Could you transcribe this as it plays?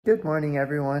Good morning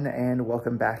everyone, and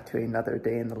welcome back to another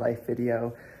day in the life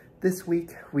video. This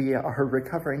week we are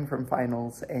recovering from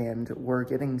finals and we're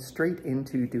getting straight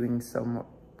into doing some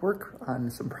work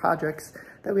on some projects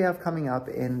that we have coming up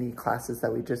in the classes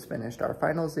that we just finished our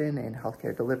finals in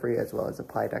healthcare delivery as well as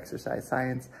applied exercise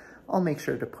science. I'll make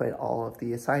sure to put all of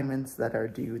the assignments that are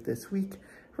due this week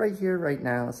right here, right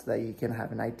now, so that you can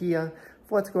have an idea of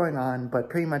what's going on. But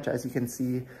pretty much, as you can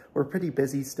see, we're pretty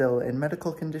busy still in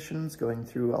medical conditions, going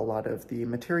through a lot of the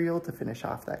material to finish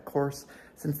off that course,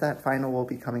 since that final will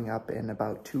be coming up in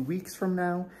about 2 weeks from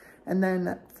now. And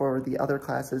then for the other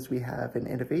classes, we have an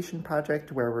innovation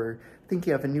project where we're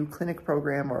thinking of a new clinic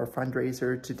program or a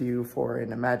fundraiser to do for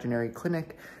an imaginary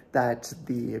clinic that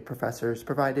the professors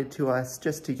provided to us,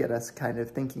 just to get us kind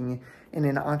of thinking in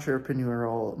an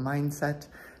entrepreneurial mindset,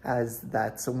 as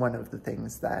that's one of the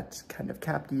things that kind of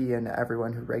CAPD and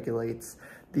everyone who regulates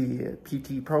the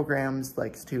PT programs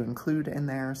likes to include in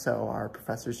there. So our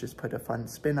professors just put a fun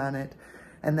spin on it.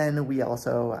 And then we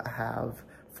also have,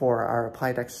 for our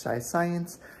applied exercise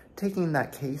science, taking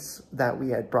that case that we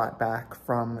had brought back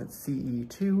from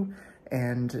CE2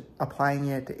 and applying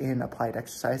it in applied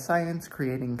exercise science,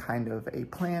 creating kind of a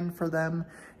plan for them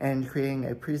and creating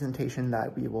a presentation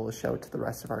that we will show to the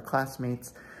rest of our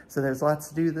classmates. So there's lots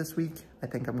to do this week. I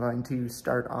think I'm going to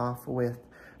start off with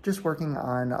just working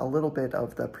on a little bit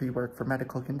of the pre-work for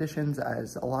medical conditions,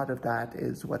 as a lot of that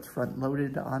is what's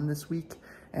front-loaded on this week,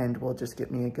 and will just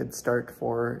get me a good start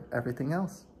for everything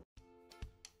else.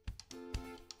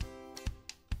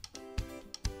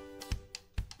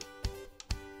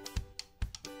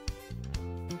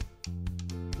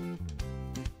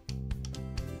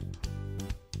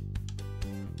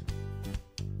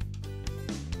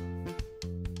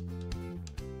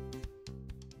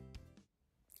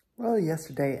 Well,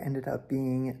 yesterday ended up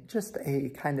being just a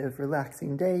kind of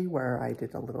relaxing day where I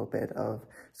did a little bit of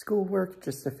schoolwork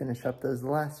just to finish up those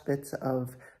last bits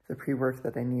of the pre-work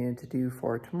that I needed to do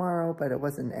for tomorrow, but it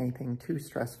wasn't anything too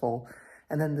stressful.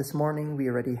 And then this morning we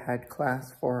already had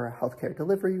class for healthcare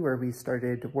delivery where we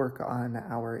started work on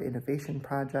our innovation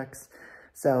projects.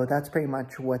 So that's pretty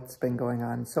much what's been going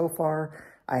on so far.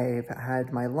 I've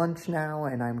had my lunch now,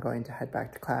 and I'm going to head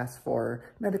back to class for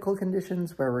medical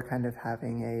conditions, where we're kind of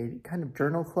having a kind of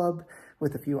journal club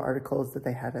with a few articles that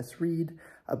they had us read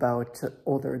about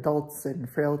older adults and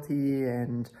frailty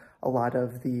and a lot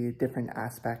of the different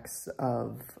aspects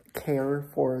of care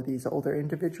for these older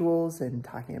individuals, and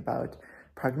talking about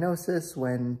prognosis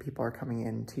when people are coming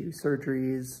into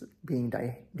surgeries, being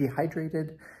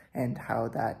dehydrated, and how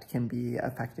that can be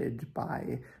affected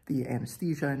by the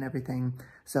anesthesia and everything.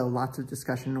 So lots of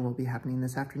discussion will be happening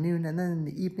this afternoon, and then in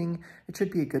the evening, it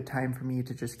should be a good time for me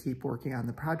to just keep working on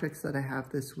the projects that I have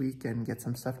this week and get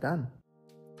some stuff done.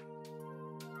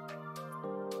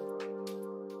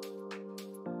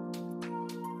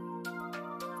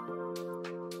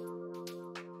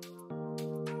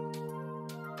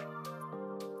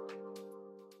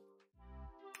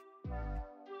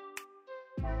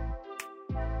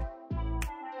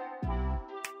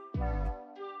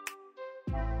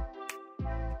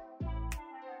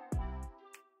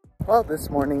 Well, this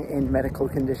morning in medical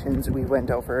conditions, we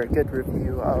went over a good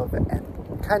review of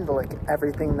kind of like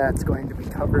everything that's going to be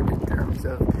covered in terms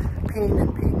of pain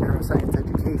and pain neuroscience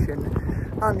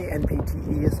education on the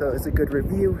NPTE, so it was a good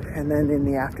review. And then in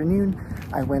the afternoon,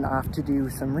 I went off to do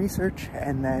some research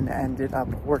and then ended up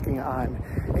working on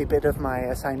a bit of my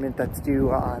assignment that's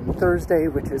due on Thursday,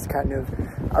 which is kind of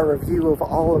a review of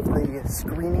all of the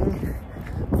screening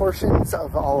portions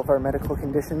of all of our medical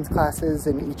conditions classes,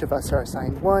 and each of us are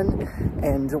assigned one,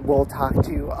 and we'll talk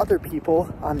to other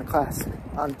people on the class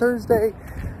on Thursday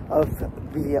of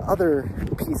the other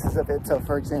pieces of it. So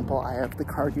for example, I have the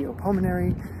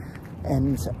cardiopulmonary,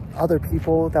 and other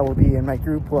people that will be in my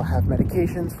group will have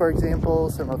medications, for example.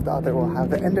 Some of the other will have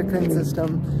the endocrine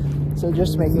system. So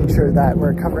just making sure that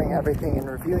we're covering everything and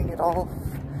reviewing it all.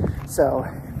 So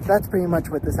that's pretty much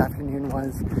what this afternoon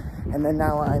was. And then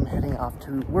now I'm heading off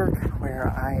to work, where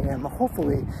I am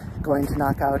hopefully going to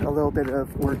knock out a little bit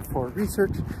of work for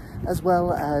research, as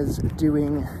well as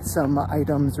doing some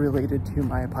items related to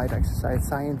my applied exercise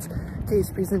science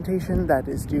case presentation that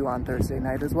is due on Thursday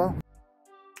night as well.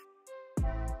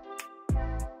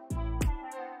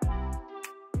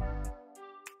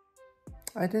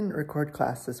 I didn't record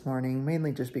class this morning,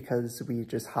 mainly just because we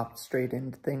just hopped straight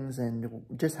into things and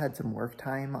just had some work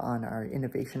time on our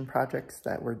innovation projects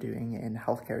that we're doing in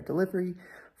healthcare delivery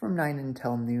from 9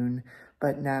 until noon.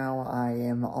 But now I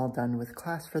am all done with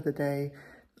class for the day.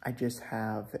 I just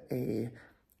have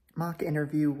mock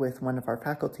interview with one of our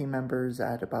faculty members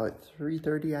at about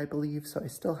 3:30, I believe, so I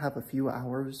still have a few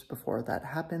hours before that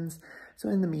happens. So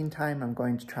in the meantime, I'm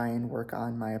going to try and work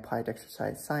on my applied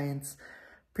exercise science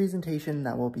presentation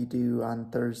that will be due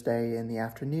on Thursday in the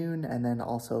afternoon, and then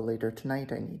also later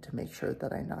tonight I need to make sure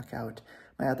that I knock out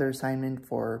my other assignment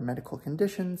for medical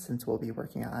conditions, since we'll be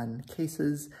working on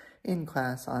cases in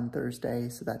class on Thursday,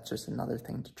 so that's just another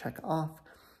thing to check off.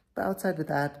 But outside of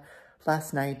that,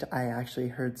 last night I actually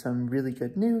heard some really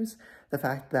good news. The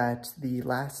fact that the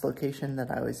last location that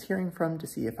I was hearing from to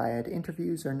see if I had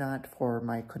interviews or not for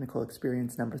my clinical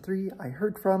experience number 3, I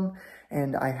heard from,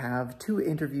 and I have 2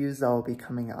 interviews that will be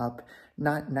coming up,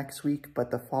 not next week, but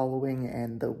the following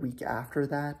and the week after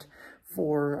that,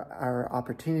 for our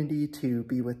opportunity to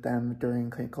be with them during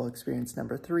clinical experience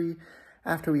number 3.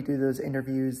 After we do those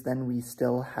interviews, then we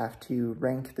still have to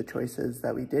rank the choices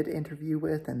that we did interview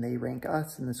with, and they rank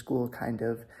us, and the school kind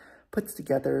of puts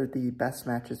together the best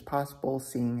matches possible,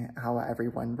 seeing how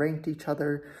everyone ranked each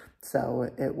other.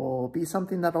 So it will be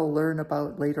something that I'll learn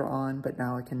about later on, but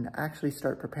now I can actually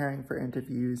start preparing for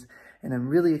interviews, and I'm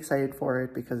really excited for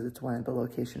it because it's one of the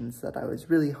locations that I was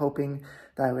really hoping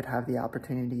that I would have the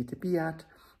opportunity to be at.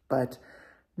 But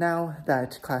now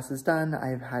that class is done,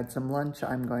 I've had some lunch,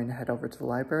 I'm going to head over to the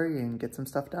library and get some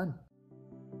stuff done.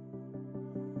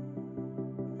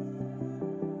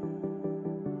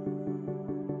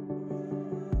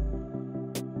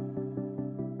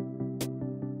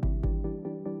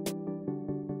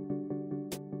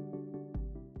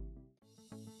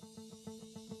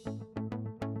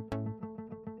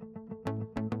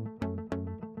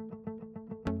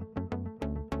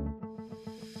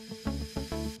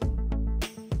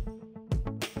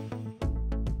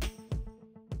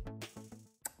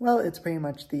 Well, it's pretty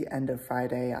much the end of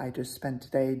Friday. I just spent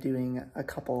today doing a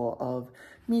couple of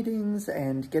meetings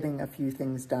and getting a few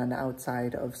things done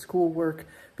outside of schoolwork,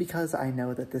 because I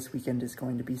know that this weekend is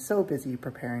going to be so busy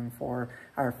preparing for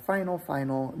our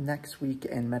final next week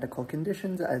in medical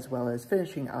conditions, as well as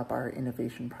finishing up our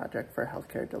innovation project for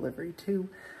healthcare delivery too.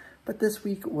 But this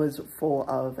week was full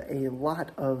of a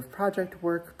lot of project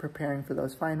work, preparing for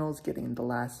those finals, getting the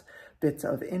last bits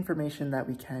of information that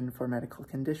we can for medical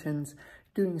conditions,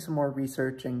 doing some more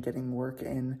research and getting work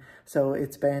in. So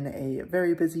it's been a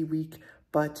very busy week,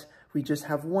 but we just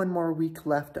have one more week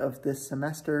left of this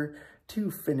semester to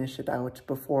finish it out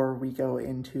before we go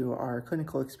into our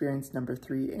clinical experience number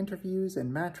 3 interviews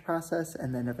and match process,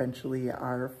 and then eventually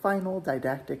our final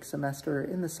didactic semester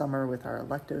in the summer with our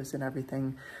electives and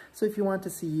everything. So if you want to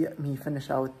see me finish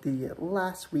out the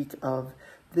last week of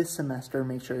this semester,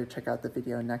 make sure to check out the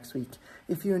video next week.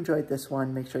 If you enjoyed this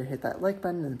one, make sure to hit that like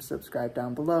button and subscribe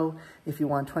down below. If you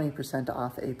want 20%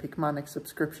 off a Picmonic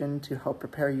subscription to help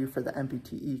prepare you for the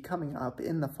MPTE coming up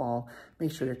in the fall,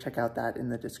 make sure to check out that in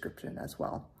the description as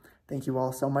well. Thank you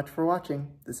all so much for watching.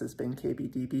 This has been KB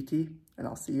DPT, and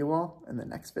I'll see you all in the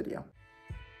next video.